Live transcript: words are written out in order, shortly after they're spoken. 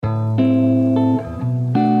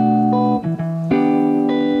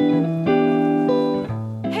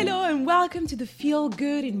Feel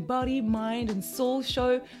Good in Body, Mind and Soul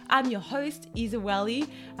show. I'm your host, Izaweli.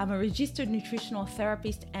 I'm a registered nutritional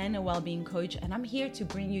therapist and a well-being coach, and I'm here to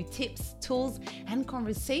bring you tips, tools, and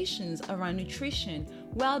conversations around nutrition,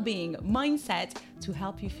 well-being, mindset to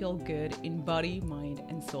help you feel good in body, mind,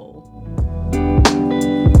 and soul.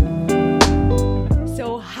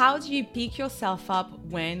 So how do you pick yourself up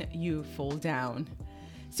when you fall down?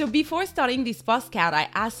 So before starting this podcast, I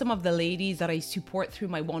asked some of the ladies that I support through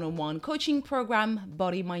my one-on-one coaching program,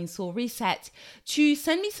 Body, Mind, Soul Reset, to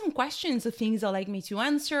send me some questions of things they'd like me to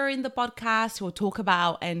answer in the podcast or talk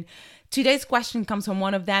about. And today's question comes from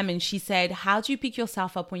one of them, and she said, how do you pick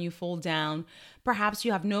yourself up when you fall down? Perhaps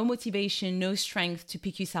you have no motivation, no strength to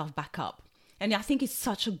pick yourself back up. And I think it's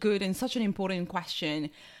such a good and such an important question.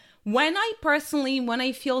 When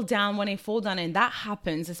I feel down, when I fall down, and that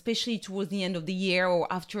happens, especially towards the end of the year or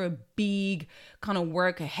after a big kind of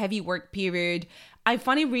a heavy work period, I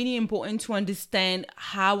find it really important to understand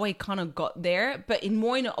how I kind of got there, but in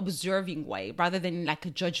an observing way rather than like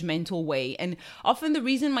a judgmental way. And often the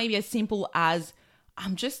reason might be as simple as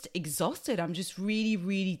I'm just exhausted. I'm just really,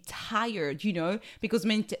 really tired, because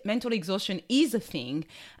mental exhaustion is a thing.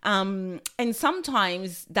 And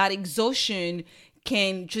sometimes that exhaustion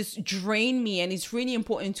can just drain me, and it's really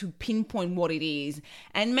important to pinpoint what it is.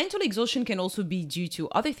 And mental exhaustion can also be due to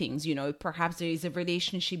other things, perhaps there is a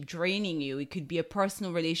relationship draining you. It could be a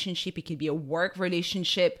personal relationship, it could be a work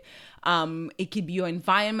relationship, it could be your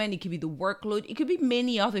environment, it could be the workload, it could be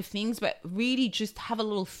many other things, but really just have a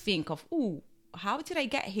little think of, how did I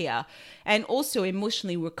get here? And also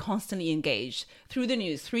emotionally, we're constantly engaged through the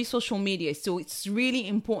news, through social media. So it's really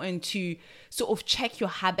important to sort of check your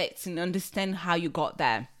habits and understand how you got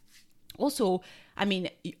there. Also,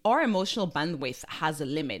 our emotional bandwidth has a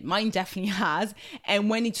limit. Mine definitely has. And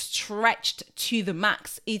when it's stretched to the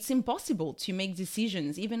max, it's impossible to make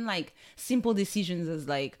decisions, even like simple decisions as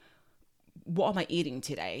like, what am I eating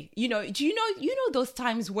today? Do you know those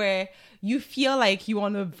times where you feel like you're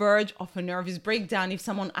on the verge of a nervous breakdown? If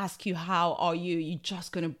someone asks you, how are you? You're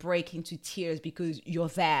just going to break into tears because you're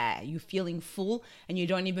there. You're feeling full and you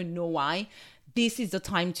don't even know why. This is the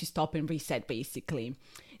time to stop and reset, basically.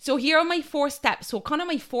 So here are my 4 steps. So kind of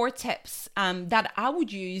my 4 tips that I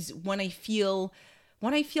would use when I feel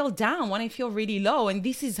down, when I feel really low. And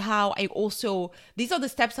these are the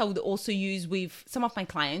steps I would also use with some of my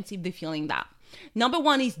clients if they're feeling that. Number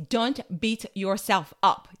 1 is don't beat yourself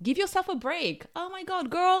up. Give yourself a break. Oh my God,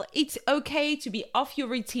 girl, it's okay to be off your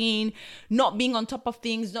routine, not being on top of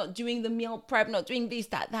things, not doing the meal prep, not doing this,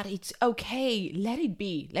 that. It's okay. Let it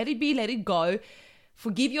be, let it go.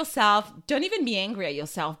 Forgive yourself. Don't even be angry at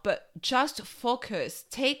yourself, but just focus.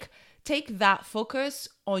 Take that focus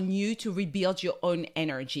on you to rebuild your own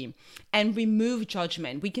energy and remove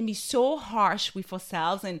judgment. We can be so harsh with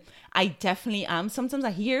ourselves, and I definitely am. Sometimes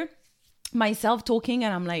I hear myself talking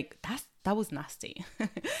and I'm like, that was nasty.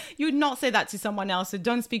 You would not say that to someone else, so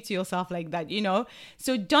don't speak to yourself like that,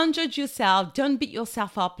 So don't judge yourself, don't beat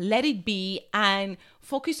yourself up, let it be, and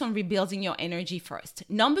focus on rebuilding your energy first.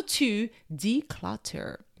 Number 2,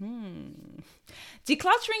 declutter.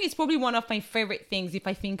 Decluttering is probably one of my favorite things, if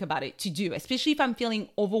I think about it, to do, especially if I'm feeling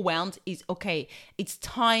overwhelmed. Is okay, it's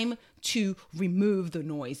time to remove the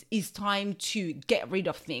noise. It's time to get rid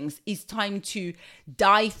of things. It's time to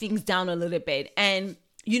die things down a little bit. And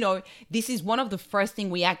this is one of the first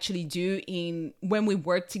things we actually do when we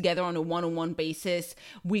work together on a one-on-one basis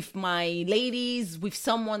with my ladies, with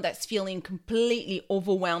someone that's feeling completely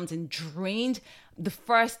overwhelmed and drained. The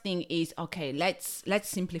first thing is, okay, let's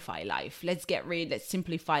simplify life. Let's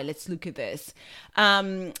simplify. Let's look at this.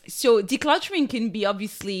 So decluttering can be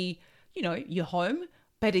obviously, your home,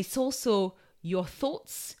 but it's also your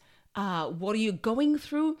thoughts. What are you going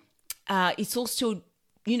through? It's also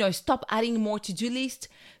stop adding more to-do list,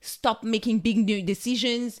 stop making big new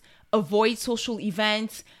decisions, avoid social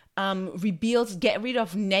events, rebuild, get rid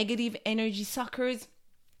of negative energy suckers.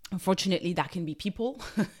 Unfortunately, that can be people.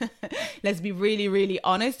 Let's be really, really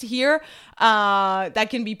honest here. That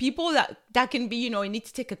can be people, that can be, you need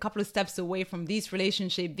to take a couple of steps away from this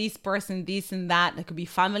relationship, this person, this and that. That could be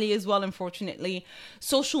family as well, unfortunately.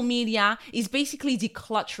 Social media is basically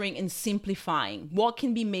decluttering and simplifying what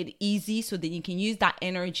can be made easy so that you can use that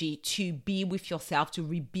energy to be with yourself, to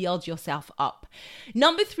rebuild yourself up.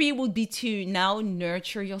 Number 3 would be to now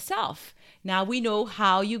nurture yourself. Now we know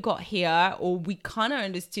how you got here, or we kind of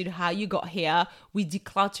understood how you got here. We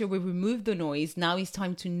declutter, we remove the noise. Now it's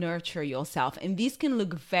time to nurture yourself. And this can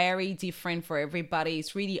look very different for everybody.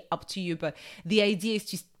 It's really up to you. But the idea is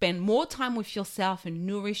to spend more time with yourself and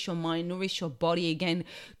nourish your mind, nourish your body again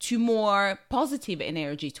to more positive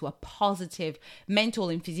energy, to a positive mental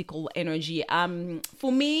and physical energy.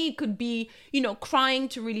 For me, it could be, crying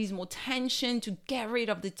to release more tension, to get rid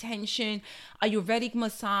of the tension, Ayurvedic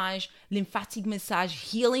massage, lymphatic massage,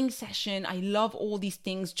 healing session. I love all these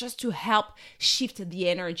things just to help shift the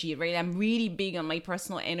energy, right? I'm really big on my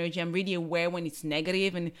personal energy. I'm really aware when it's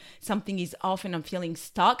negative and something is off and I'm feeling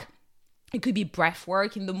stuck. It could be breath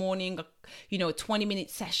work in the morning, a 20-minute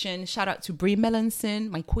session. Shout out to Brie Melanson,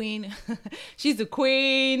 my queen. She's the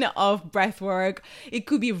queen of breath work. It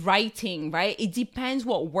could be writing, right? It depends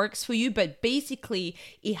what works for you, but basically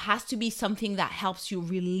it has to be something that helps you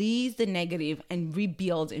release the negative and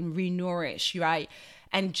rebuild and re-nourish, right?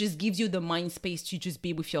 And just gives you the mind space to just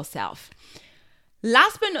be with yourself.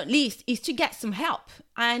 Last but not least is to get some help.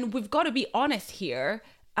 And we've got to be honest here.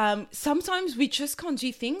 Sometimes we just can't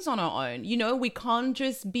do things on our own. We can't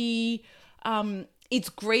just be, it's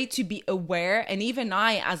great to be aware. And even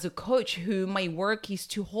I, as a coach, who my work is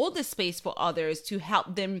to hold the space for others, to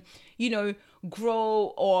help them,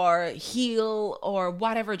 grow or heal or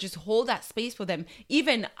whatever, just hold that space for them.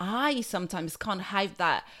 Even I sometimes can't have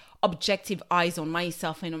that objective eyes on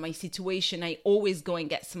myself and on my situation. I always go and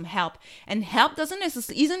get some help. And help isn't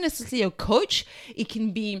necessarily a coach. It can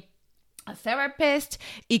be a therapist.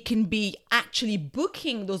 It can be actually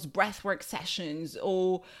booking those breathwork sessions,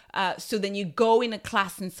 or so then you go in a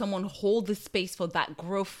class and someone hold the space for that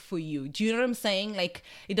growth for you. Do you know what I'm saying? Like,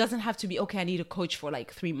 it doesn't have to be, okay, I need a coach for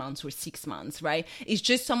like 3 months or 6 months, right? It's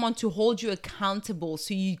just someone to hold you accountable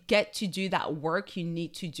so you get to do that work you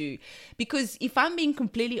need to do. Because if I'm being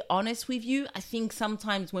completely honest with you, I think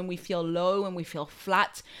sometimes when we feel low and we feel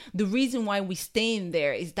flat, the reason why we stay in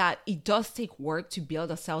there is that it does take work to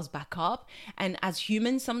build ourselves back up. And as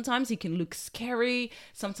humans, sometimes it can look scary.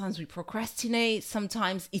 Sometimes we procrastinate.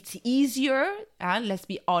 Sometimes it's easier. And let's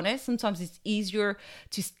be honest, sometimes it's easier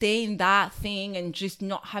to stay in that thing and just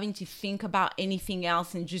not having to think about anything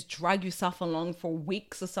else and just drag yourself along for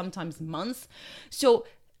weeks or sometimes months. So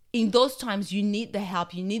in those times, you need the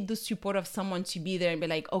help. You need the support of someone to be there and be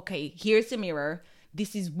like, okay, here's the mirror.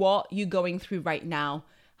 This is what you're going through right now.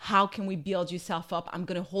 How can we build yourself up? I'm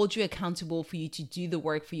going to hold you accountable for you to do the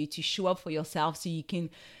work, for you to show up for yourself so you can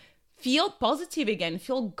feel positive again,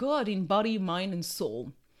 feel good in body, mind, and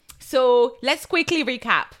soul. So let's quickly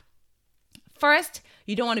recap. First,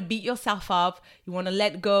 you don't want to beat yourself up. You want to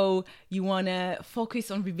let go. You want to focus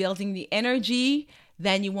on rebuilding the energy.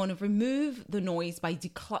 Then you want to remove the noise by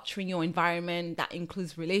decluttering your environment. That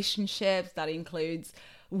includes relationships, that includes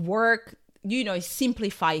work,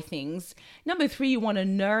 simplify things. Number 3, you want to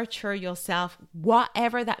nurture yourself,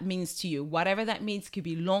 whatever that means to you. Whatever that means, could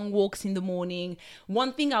be long walks in the morning.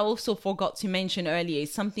 One thing I also forgot to mention earlier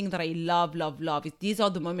is something that I love, is these are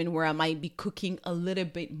the moments where I might be cooking a little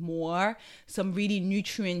bit more, some really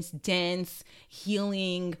nutrients dense,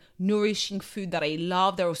 healing, nourishing food that I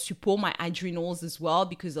love that will support my adrenals as well,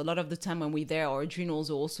 because a lot of the time when we're there, our adrenals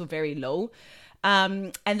are also very low.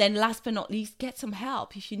 And then last but not least, get some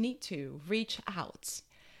help if you need to. Reach out.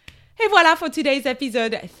 Et voilà for today's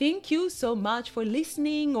episode. Thank you so much for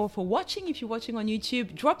listening or for watching. If you're watching on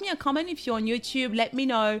YouTube, drop me a comment if you're on YouTube. Let me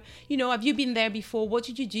know, have you been there before? What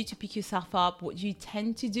did you do to pick yourself up? What do you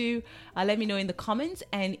tend to do? Let me know in the comments.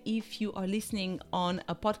 And if you are listening on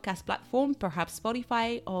a podcast platform, perhaps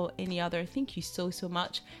Spotify or any other, thank you so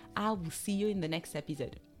much. I will see you in the next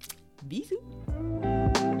episode. Bisous.